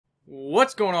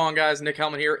What's going on, guys? Nick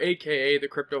Hellman here, aka the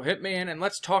Crypto Hitman, and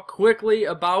let's talk quickly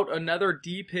about another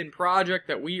DPIN project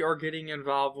that we are getting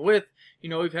involved with. You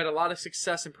know, we've had a lot of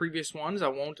success in previous ones. I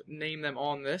won't name them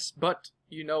on this, but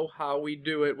you know how we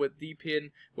do it with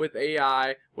DPIN, with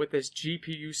AI, with this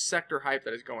GPU sector hype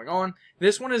that is going on.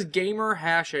 This one is Gamer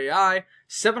Hash AI.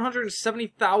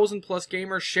 770,000 plus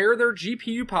gamers share their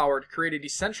GPU power to create a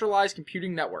decentralized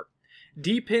computing network.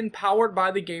 DPIN, powered by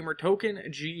the gamer token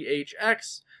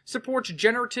GHX, supports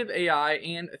generative AI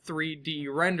and 3D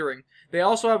rendering. They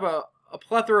also have a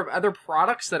plethora of other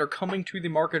products that are coming to the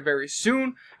market very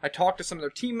soon. I talked to some of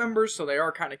their team members, so they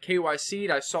are kind of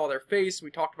KYC'd. I saw their face. We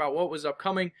talked about what was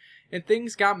upcoming, and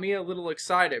things got me a little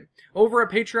excited. Over at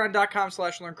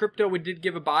patreon.com/learncrypto, we did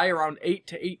give a buy around 8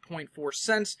 to 8.4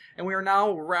 cents, and we are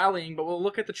now rallying, but we'll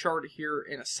look at the chart here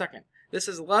in a second. This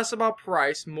is less about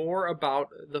price, more about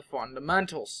the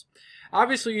fundamentals.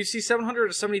 Obviously, you see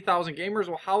 770,000 gamers.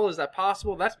 Well, how is that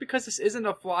possible? That's because this isn't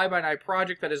a fly-by-night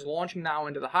project that is launching now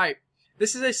into the hype.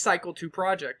 This is a Cycle 2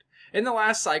 project. In the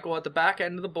last cycle, at the back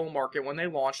end of the bull market, when they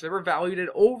launched, they were valued at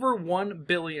over $1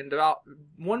 billion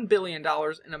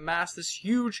and amassed this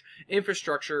huge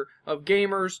infrastructure of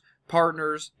gamers,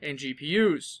 partners, and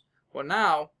GPUs. Well,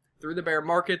 now, through the bear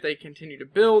market, they continue to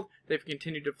build, they've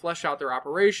continued to flesh out their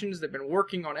operations, they've been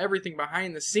working on everything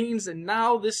behind the scenes, and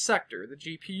now this sector, the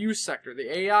GPU sector,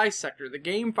 the AI sector, the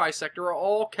GameFi sector, are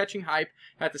all catching hype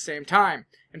at the same time.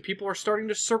 And people are starting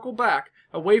to circle back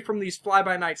away from these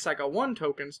fly-by-night Cycle 1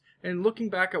 tokens and looking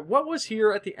back at what was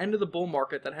here at the end of the bull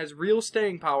market that has real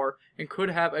staying power and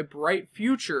could have a bright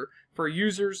future for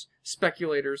users,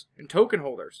 speculators, and token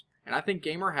holders. And I think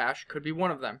Gamer Hash could be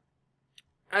one of them.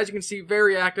 As you can see,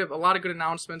 very active, a lot of good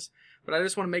announcements, but I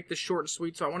just want to make this short and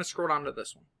sweet, so I want to scroll down to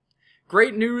this one.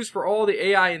 Great news for all the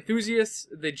AI enthusiasts.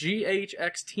 The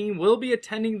GHX team will be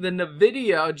attending the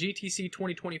NVIDIA GTC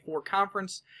 2024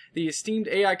 conference, the esteemed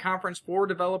AI conference for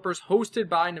developers hosted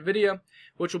by NVIDIA,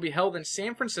 which will be held in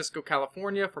San Francisco,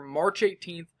 California from March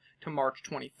 18th to March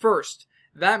 21st.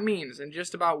 That means in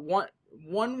just about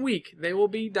one week, they will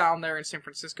be down there in San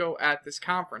Francisco at this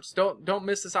conference. Don't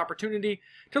miss this opportunity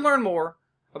to learn more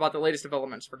about the latest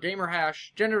developments for Gamer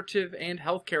Hash, generative and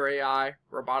healthcare AI,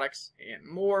 robotics, and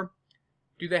more.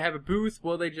 Do they have a booth?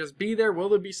 Will they just be there? Will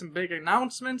there be some big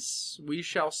announcements? We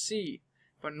shall see.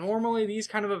 But normally these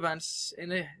kind of events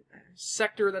in a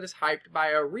sector that is hyped by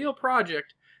a real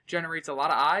project generates a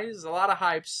lot of eyes, a lot of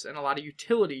hypes, and a lot of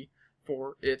utility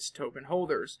for its token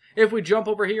holders. If we jump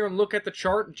over here and look at the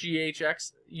chart,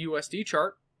 GHX USD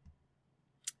chart,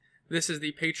 this is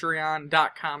the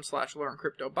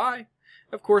patreon.com/learncryptobuy.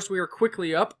 Of course, we are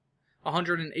quickly up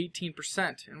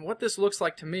 118%, and what this looks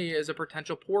like to me is a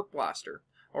potential pork blaster,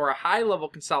 or a high-level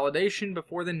consolidation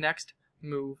before the next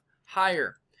move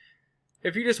higher.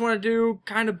 If you just want to do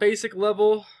kind of basic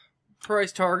level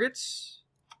price targets,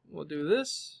 we'll do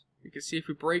this. You can see if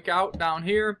we break out down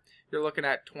here, you're looking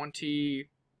at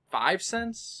 25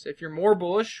 cents. If you're more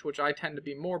bullish, which I tend to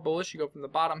be more bullish, you go from the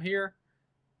bottom here.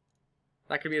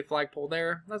 That could be a flagpole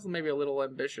there. That's maybe a little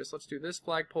ambitious. Let's do this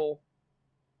flagpole.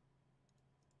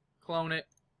 Clone it,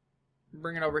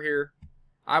 bring it over here.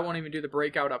 I won't even do the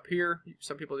breakout up here.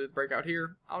 Some people do the breakout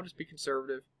here. I'll just be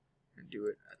conservative and do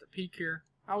it at the peak here.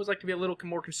 I always like to be a little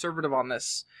more conservative on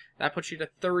this. That puts you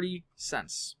to 30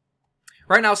 cents.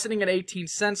 Right now sitting at 18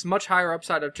 cents, much higher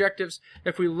upside objectives.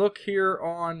 If we look here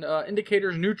on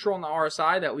indicators, neutral on the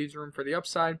RSI, that leaves room for the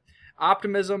upside.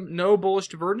 Optimism, no bullish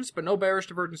divergence, but no bearish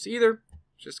divergence either.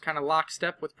 Just kind of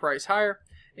lockstep with price higher.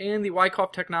 And the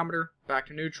Wyckoff technometer back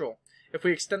to neutral. If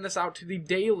we extend this out to the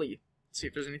daily, see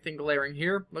if there's anything glaring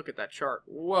here. Look at that chart.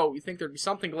 Whoa, you think there'd be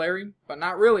something glaring, but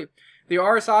not really. The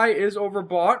RSI is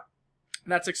overbought.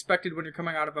 That's expected when you're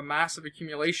coming out of a massive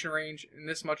accumulation range and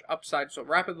this much upside so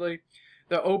rapidly.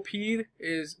 The OP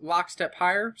is lockstep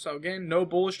higher. So again, no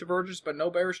bullish divergence, but no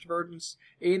bearish divergence.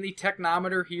 And the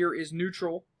technometer here is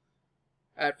neutral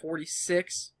at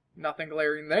 46. Nothing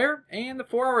glaring there. And the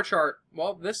 4-hour chart,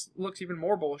 well, this looks even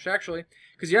more bullish actually,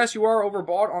 because yes, you are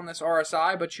overbought on this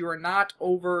RSI, but you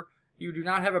do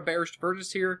not have a bearish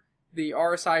divergence here. The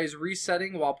RSI is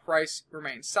resetting while price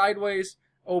remains sideways.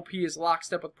 OP is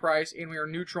lockstep with price, and we are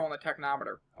neutral on the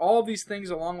technometer. All of these things,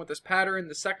 along with this pattern,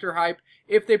 the sector hype,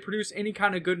 if they produce any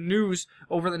kind of good news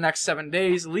over the next 7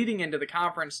 days leading into the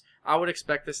conference, I would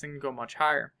expect this thing to go much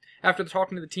higher. After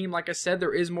talking to the team, like I said,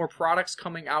 there is more products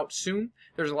coming out soon.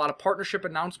 There's a lot of partnership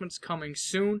announcements coming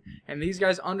soon, and these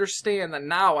guys understand that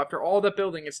now, after all that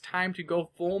building, it's time to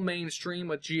go full mainstream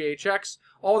with GHX,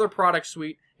 all their product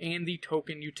suite, and the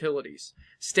token utilities.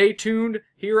 Stay tuned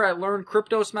here at Learn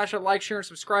Crypto. Smash that like, share, and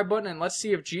subscribe button, and let's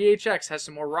see if GHX has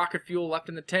some more rocket fuel left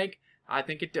in the tank. I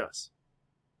think it does.